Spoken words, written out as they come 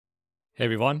Hey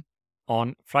everyone.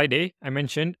 On Friday, I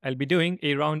mentioned I'll be doing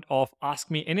a round of Ask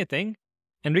Me Anything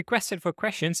and requested for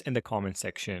questions in the comment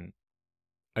section.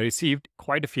 I received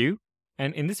quite a few,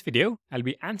 and in this video, I'll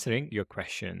be answering your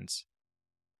questions.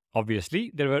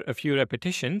 Obviously, there were a few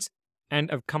repetitions, and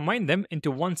I've combined them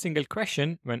into one single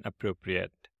question when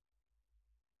appropriate.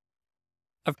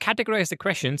 I've categorized the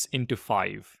questions into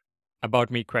 5: about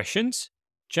me questions,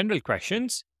 general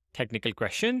questions, technical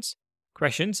questions,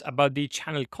 questions about the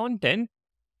channel content,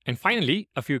 and finally,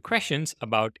 a few questions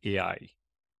about AI.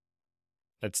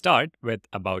 Let's start with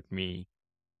about me.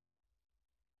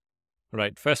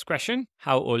 Right, first question: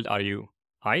 how old are you?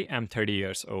 I am 30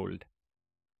 years old.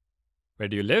 Where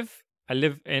do you live? I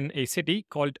live in a city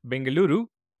called Bengaluru,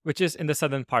 which is in the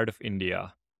southern part of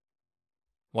India.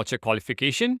 What's your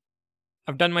qualification?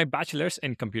 I've done my bachelor's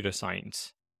in computer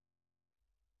science.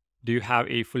 Do you have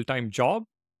a full time job?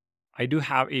 I do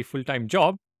have a full time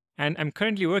job, and I'm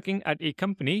currently working at a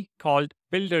company called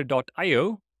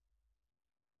Builder.io,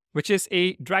 which is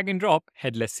a drag and drop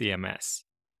headless CMS.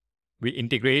 We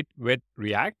integrate with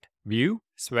React, Vue,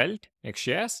 Svelte,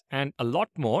 Next.js, and a lot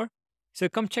more. So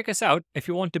come check us out if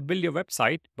you want to build your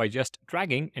website by just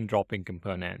dragging and dropping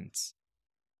components.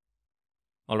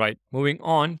 All right, moving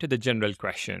on to the general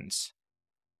questions.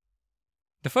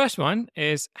 The first one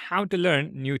is how to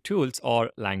learn new tools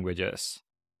or languages.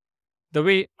 The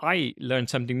way I learn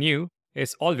something new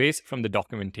is always from the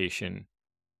documentation.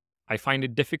 I find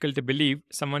it difficult to believe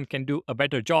someone can do a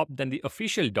better job than the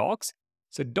official docs,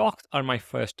 so docs are my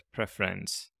first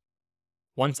preference.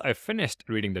 Once I've finished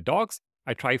reading the docs,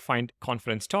 I try find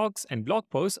conference talks and blog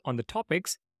posts on the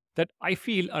topics that I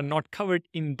feel are not covered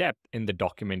in depth in the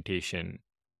documentation.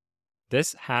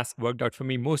 This has worked out for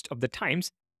me most of the times,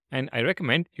 and I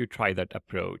recommend you try that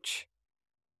approach.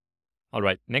 All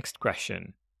right, next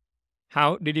question.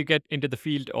 How did you get into the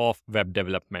field of web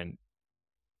development?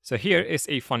 So here is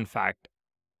a fun fact.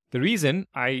 The reason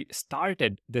I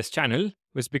started this channel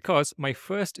was because my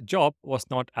first job was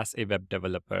not as a web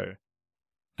developer.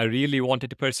 I really wanted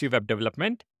to pursue web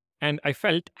development, and I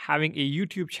felt having a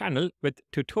YouTube channel with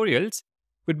tutorials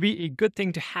would be a good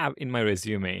thing to have in my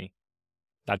resume.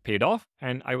 That paid off,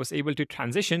 and I was able to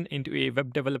transition into a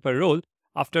web developer role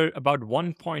after about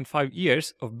 1.5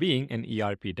 years of being an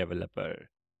ERP developer.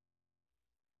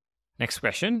 Next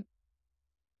question.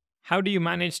 How do you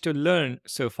manage to learn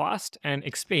so fast and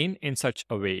explain in such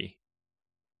a way?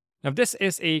 Now, this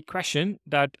is a question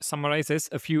that summarizes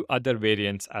a few other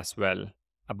variants as well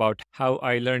about how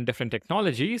I learn different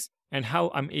technologies and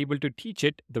how I'm able to teach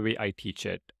it the way I teach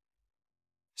it.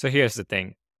 So here's the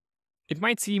thing. It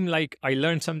might seem like I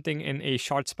learned something in a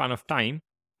short span of time,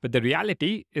 but the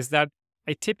reality is that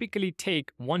I typically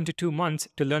take 1 to 2 months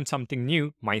to learn something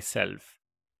new myself.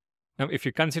 Now, if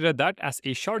you consider that as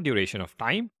a short duration of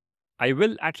time, I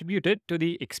will attribute it to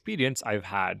the experience I've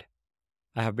had.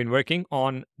 I have been working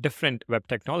on different web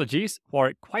technologies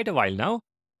for quite a while now,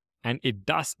 and it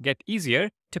does get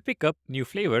easier to pick up new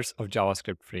flavors of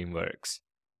JavaScript frameworks.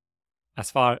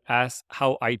 As far as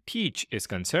how I teach is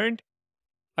concerned,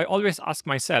 I always ask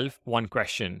myself one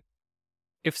question.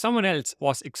 If someone else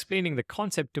was explaining the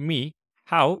concept to me,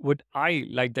 how would I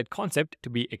like that concept to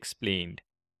be explained?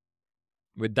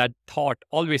 With that thought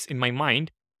always in my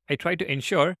mind, I try to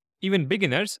ensure even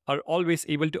beginners are always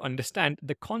able to understand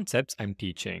the concepts I'm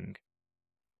teaching.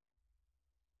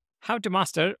 How to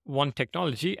master one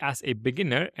technology as a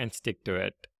beginner and stick to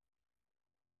it.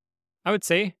 I would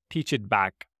say teach it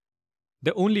back.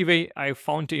 The only way I've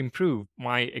found to improve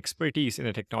my expertise in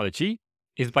a technology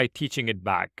is by teaching it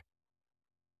back.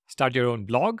 Start your own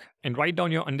blog and write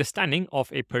down your understanding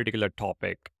of a particular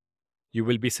topic. You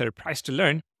will be surprised to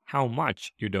learn how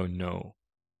much you don't know.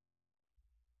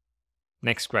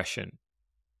 Next question.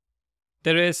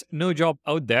 There is no job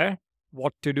out there.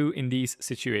 What to do in these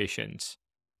situations?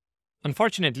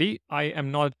 Unfortunately, I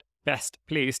am not best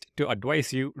placed to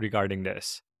advise you regarding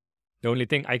this. The only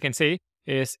thing I can say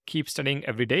is keep studying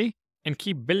every day and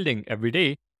keep building every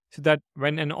day so that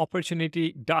when an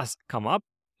opportunity does come up,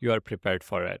 you are prepared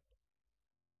for it.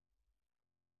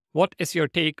 What is your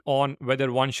take on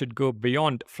whether one should go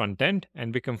beyond front-end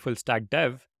and become full-stack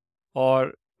dev,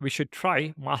 or we should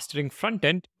try mastering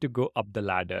front-end to go up the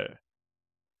ladder?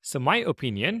 So my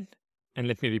opinion, and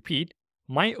let me repeat,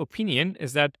 my opinion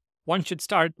is that one should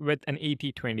start with an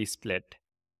 80-20 split.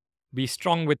 Be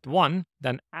strong with one,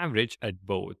 then average at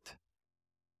both.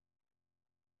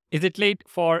 Is it late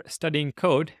for studying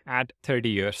code at 30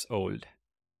 years old?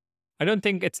 I don't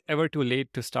think it's ever too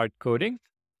late to start coding,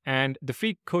 and the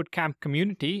free code camp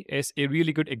community is a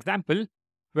really good example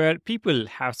where people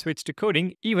have switched to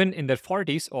coding even in their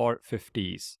 40s or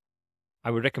 50s.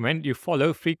 I would recommend you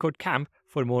follow Free Code Camp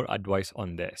for more advice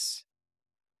on this.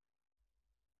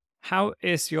 How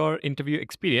is your interview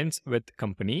experience with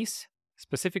companies,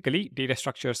 specifically data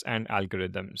structures and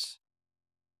algorithms?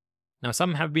 Now,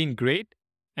 some have been great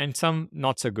and some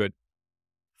not so good.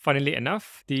 Funnily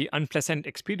enough, the unpleasant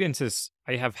experiences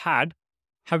I have had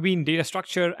have been data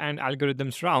structure and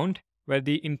algorithms round, where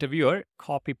the interviewer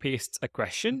copy pastes a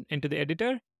question into the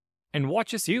editor and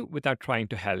watches you without trying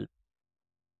to help.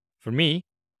 For me,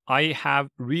 I have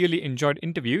really enjoyed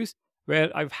interviews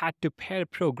where I've had to pair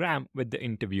program with the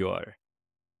interviewer.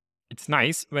 It's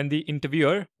nice when the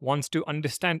interviewer wants to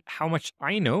understand how much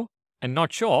I know and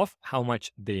not show off how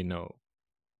much they know.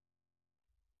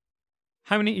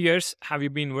 How many years have you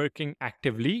been working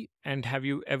actively, and have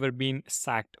you ever been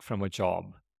sacked from a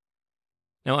job?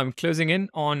 Now, I'm closing in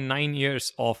on 9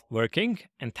 years of working,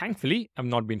 and thankfully, I've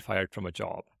not been fired from a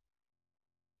job.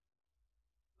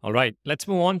 All right, let's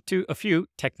move on to a few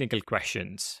technical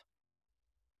questions.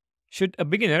 Should a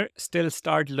beginner still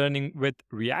start learning with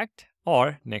React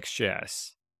or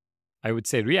Next.js? I would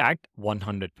say React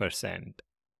 100%.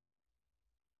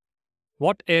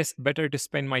 What is better to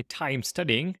spend my time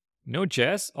studying,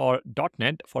 Node.js or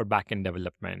 .NET for backend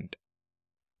development?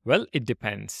 Well, it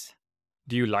depends.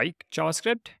 Do you like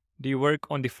JavaScript? Do you work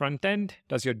on the front end?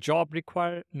 Does your job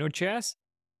require Node.js?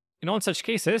 In all such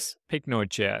cases, pick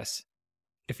Node.js.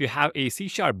 If you have a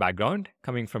C# background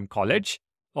coming from college,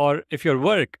 or if your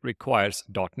work requires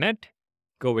 .NET,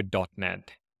 go with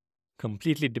 .NET.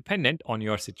 Completely dependent on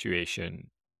your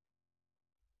situation.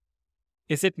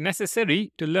 Is it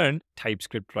necessary to learn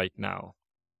TypeScript right now?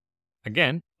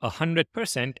 Again,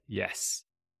 100% yes.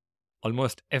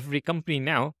 Almost every company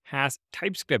now has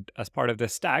TypeScript as part of their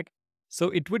stack, so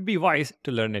it would be wise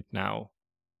to learn it now.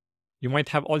 You might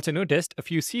have also noticed a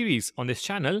few series on this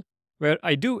channel where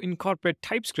I do incorporate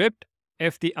TypeScript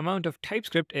if the amount of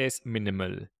TypeScript is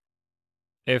minimal.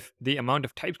 If the amount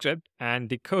of TypeScript and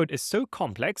the code is so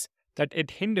complex that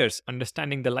it hinders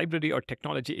understanding the library or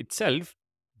technology itself,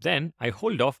 then I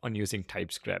hold off on using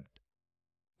TypeScript.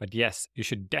 But yes, you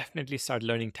should definitely start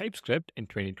learning TypeScript in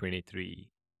 2023.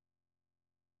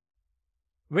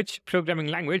 Which programming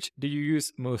language do you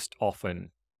use most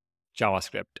often?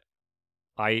 JavaScript.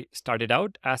 I started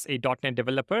out as a .NET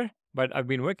developer, but I've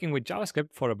been working with JavaScript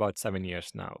for about 7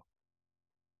 years now.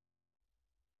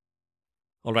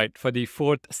 All right, for the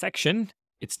fourth section,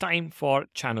 it's time for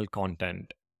channel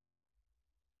content.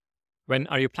 When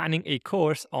are you planning a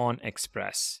course on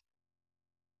Express?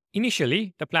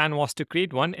 Initially, the plan was to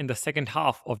create one in the second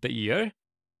half of the year,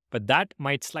 but that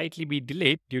might slightly be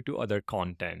delayed due to other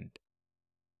content.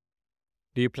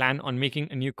 Do you plan on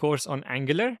making a new course on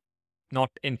Angular? Not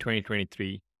in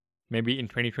 2023. Maybe in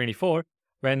 2024,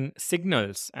 when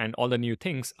signals and all the new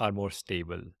things are more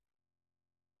stable.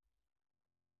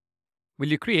 Will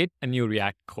you create a new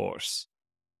React course?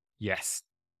 Yes.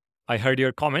 I heard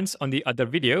your comments on the other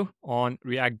video on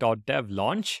React.dev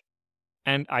launch,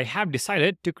 and I have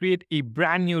decided to create a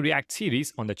brand new React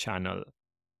series on the channel.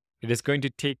 It is going to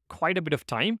take quite a bit of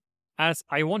time, as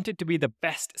I want it to be the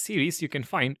best series you can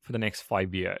find for the next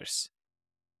 5 years.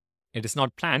 It is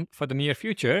not planned for the near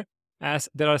future, as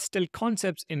there are still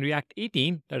concepts in React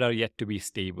 18 that are yet to be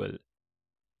stable.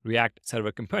 React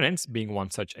Server Components being one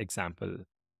such example.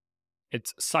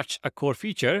 It's such a core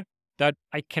feature that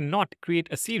I cannot create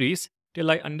a series till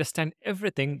I understand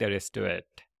everything there is to it.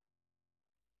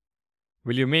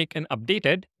 Will you make an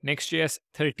updated Next.js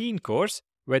 13 course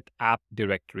with App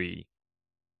Directory?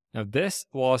 Now, this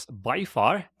was by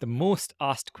far the most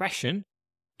asked question,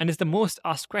 and is the most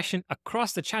asked question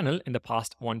across the channel in the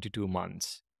past 1 to 2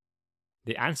 months.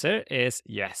 The answer is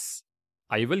yes.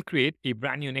 I will create a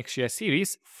brand new Next.js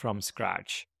series from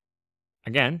scratch.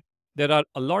 Again, there are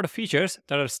a lot of features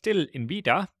that are still in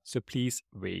beta, so please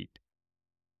wait.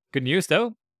 Good news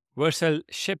though, Vercel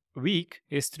Ship Week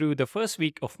is through the first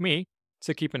week of May,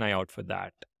 so keep an eye out for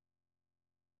that.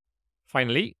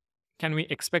 Finally, can we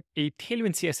expect a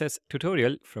Tailwind CSS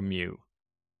tutorial from you?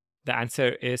 The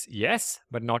answer is yes,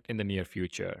 but not in the near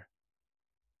future.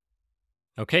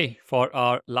 Okay, for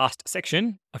our last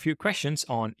section, a few questions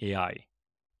on AI.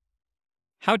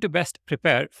 How to best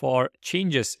prepare for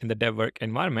changes in the dev work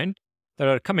environment that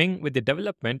are coming with the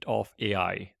development of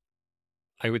AI.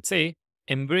 I would say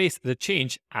embrace the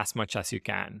change as much as you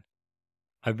can.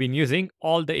 I've been using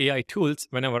all the AI tools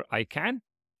whenever I can,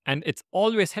 and it's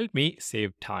always helped me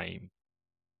save time.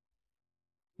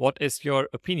 What is your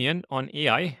opinion on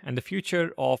AI and the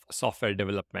future of software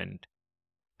development?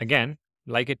 Again,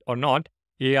 like it or not,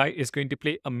 AI is going to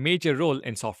play a major role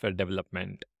in software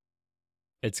development.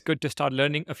 It's good to start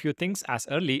learning a few things as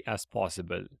early as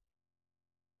possible.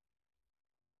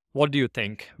 What do you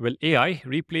think? Will AI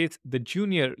replace the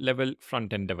junior level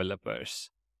front end developers?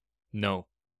 No.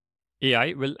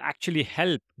 AI will actually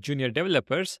help junior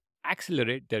developers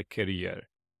accelerate their career.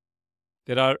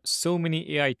 There are so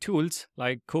many AI tools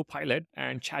like Copilot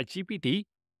and ChatGPT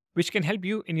which can help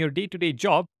you in your day to day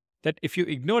job that if you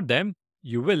ignore them,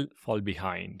 you will fall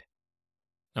behind.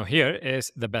 Now, here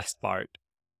is the best part.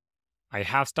 I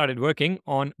have started working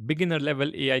on beginner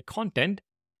level AI content,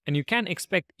 and you can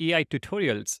expect AI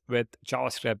tutorials with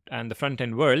JavaScript and the front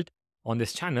end world on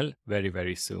this channel very,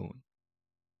 very soon.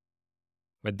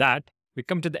 With that, we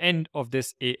come to the end of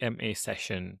this AMA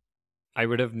session. I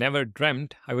would have never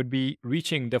dreamt I would be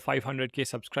reaching the 500k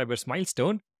subscribers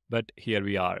milestone, but here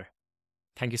we are.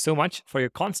 Thank you so much for your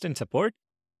constant support,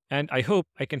 and I hope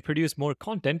I can produce more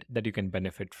content that you can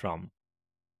benefit from.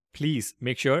 Please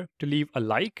make sure to leave a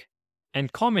like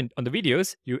and comment on the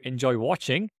videos you enjoy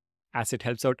watching, as it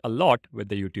helps out a lot with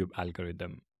the YouTube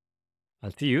algorithm.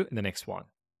 I'll see you in the next one.